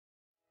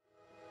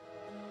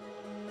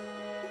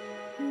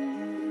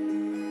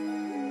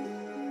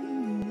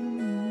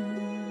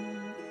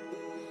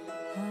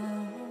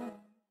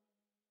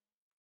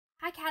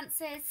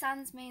Cancers,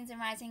 suns, moons and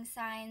rising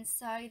signs.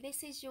 So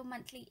this is your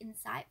monthly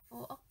insight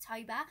for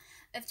October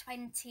of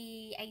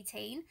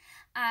 2018.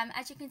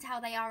 As you can tell,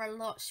 they are a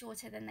lot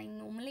shorter than they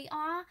normally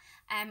are.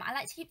 I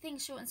like to keep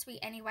things short and sweet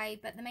anyway,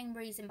 but the main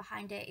reason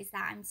behind it is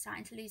that I'm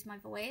starting to lose my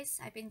voice.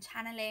 I've been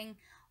channeling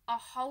a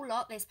whole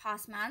lot this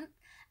past month,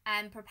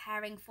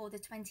 preparing for the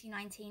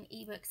 2019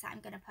 ebooks that I'm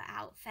going to put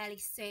out fairly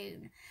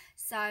soon.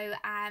 So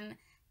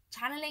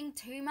channeling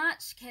too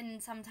much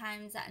can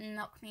sometimes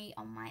knock me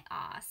on my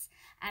ass,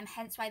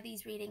 hence why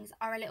these readings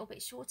are a little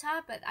bit shorter,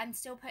 but I'm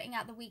still putting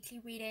out the weekly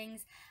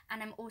readings,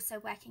 and I'm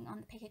also working on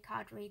the pick a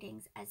card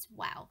readings as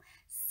well.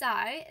 So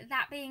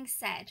that being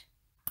said,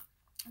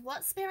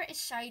 what Spirit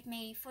has showed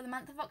me for the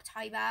month of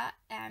October,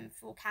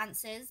 for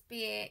Cancers,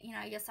 be it, you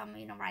know, your sun,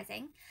 moon or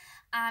rising,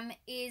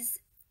 is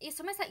it's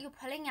almost like you're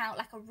pulling out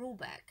like a rule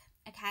book,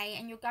 okay,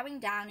 and you're going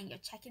down and you're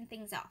checking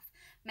things off,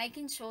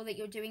 making sure that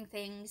you're doing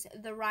things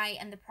the right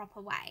and the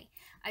proper way,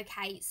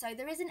 okay. So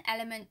there is an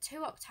element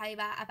to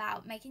October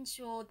about making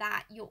sure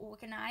that you're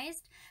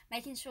organized,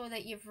 making sure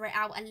that you've written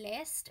out a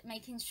list,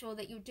 making sure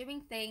that you're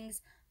doing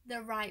things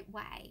the right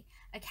way,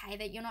 okay,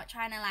 that you're not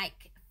trying to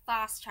like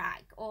fast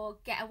track or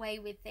get away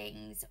with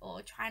things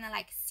or trying to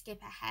like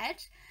skip ahead.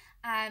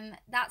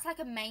 That's like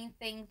a main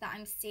thing that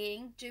I'm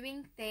seeing,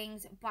 doing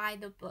things by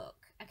the book,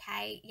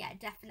 okay. Yeah,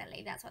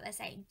 definitely, that's what they're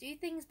saying, do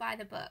things by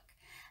the book.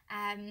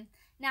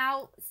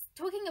 Now,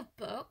 talking of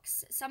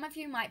books, some of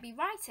you might be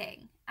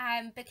writing,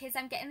 because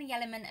I'm getting the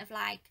element of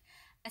like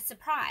a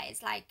surprise,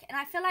 like, and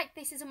I feel like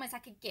this is almost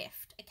like a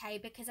gift, okay,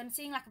 because I'm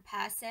seeing like a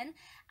person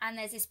and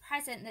there's this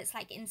present that's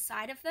like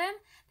inside of them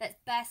that's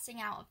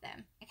bursting out of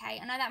them, okay.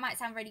 I know that might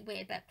sound really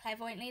weird, but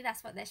clairvoyantly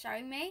that's what they're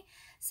showing me.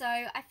 So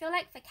I feel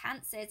like for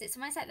Cancers, it's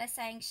almost like they're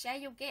saying, share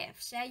your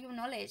gift, share your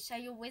knowledge, share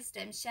your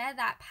wisdom, share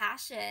that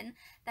passion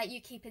that you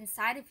keep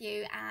inside of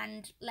you,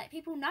 and let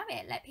people know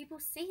it, let people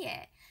see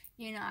it,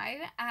 you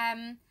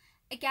know.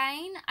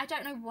 Again, I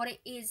don't know what it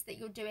is that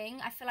you're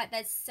doing. I feel like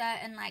there's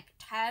certain like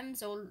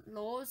terms or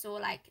laws or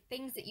like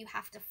things that you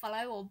have to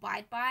follow or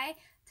abide by.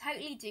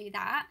 Totally do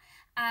that.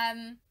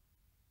 And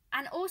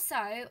also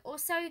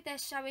they're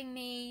showing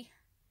me,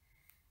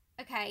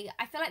 okay,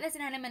 I feel like there's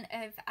an element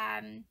of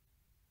I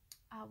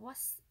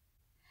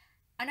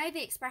know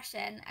the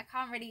expression, I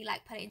can't really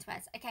like put it into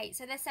words. Okay,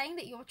 so they're saying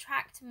that you'll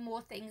attract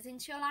more things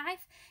into your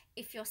life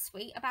if you're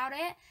sweet about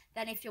it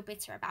than if you're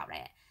bitter about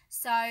it.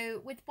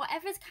 So with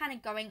whatever's kind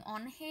of going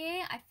on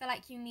here, I feel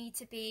like you need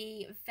to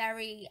be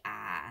very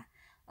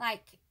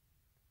like,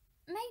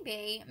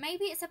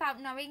 maybe it's about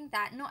knowing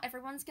that not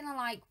everyone's gonna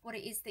like what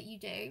it is that you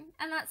do,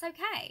 and that's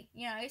okay,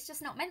 you know, it's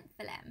just not meant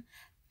for them.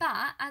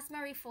 But as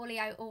Marie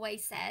Forleo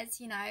always says,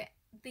 you know,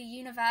 the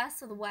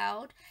universe or the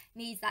world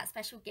needs that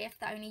special gift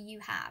that only you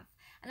have.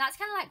 And that's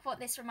kind of like what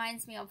this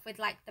reminds me of with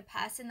like the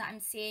person that I'm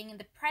seeing, and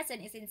the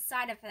present is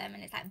inside of them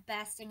and it's like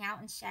bursting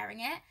out and sharing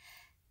it.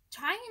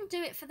 Try and do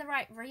it for the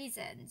right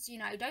reasons, you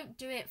know, don't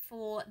do it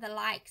for the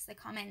likes, the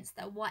comments,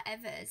 the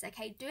whatevers,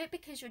 okay. Do it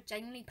because you're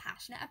genuinely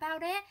passionate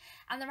about it,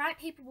 and the right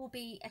people will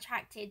be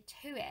attracted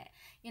to it.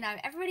 You know,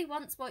 everybody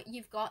wants what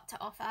you've got to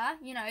offer.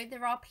 You know,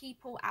 there are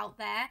people out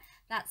there,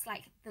 that's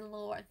like the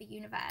law of the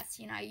universe,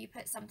 you know, you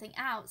put something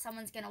out,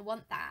 someone's gonna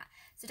want that.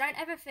 So don't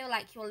ever feel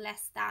like you're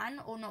less than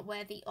or not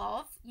worthy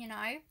of, you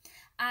know.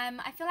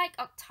 I feel like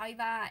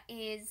October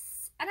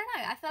is, I don't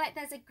know, I feel like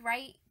there's a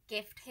great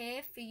gift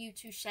here for you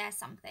to share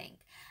something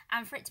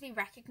and for it to be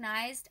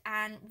recognized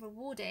and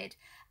rewarded,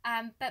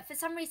 but for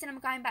some reason I'm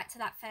going back to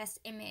that first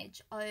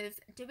image of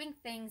doing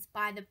things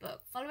by the book,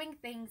 following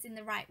things in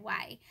the right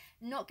way,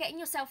 not getting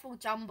yourself all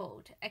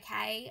jumbled,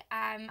 okay.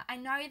 I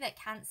know that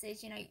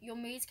Cancers, you know, your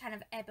moods kind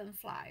of ebb and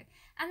flow,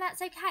 and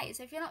that's okay.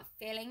 So if you're not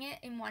feeling it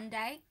in one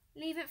day,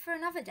 leave it for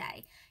another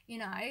day, you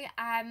know.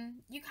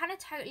 You kind of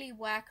totally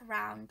work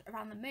around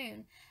the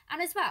moon. And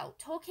as well,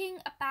 talking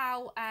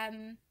about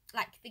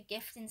like the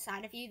gift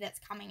inside of you that's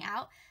coming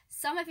out,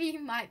 some of you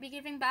might be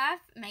giving birth,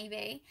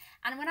 maybe.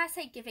 And when I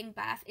say giving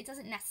birth, it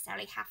doesn't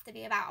necessarily have to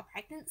be about a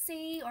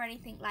pregnancy or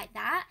anything like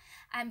that.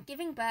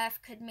 Giving birth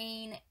could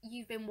mean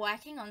you've been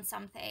working on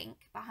something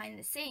behind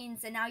the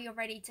scenes and now you're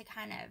ready to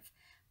kind of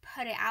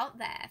put it out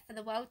there for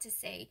the world to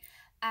see.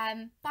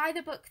 By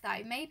the book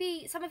though,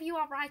 maybe some of you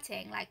are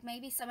writing, like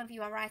maybe some of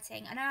you are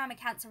writing. I know I'm a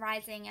Cancer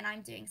rising and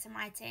I'm doing some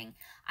writing.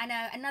 I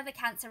know another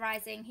Cancer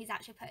rising who's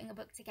actually putting a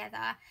book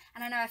together,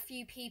 and I know a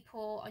few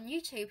people on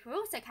YouTube who are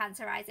also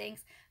Cancer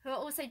risings who are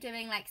also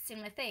doing like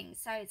similar things.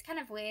 So it's kind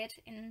of weird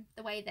in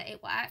the way that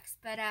it works,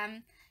 but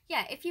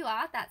yeah, if you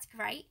are, that's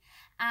great.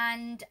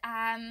 And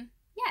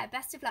yeah,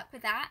 best of luck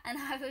with that, and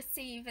I will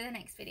see you for the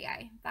next video.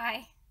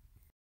 Bye.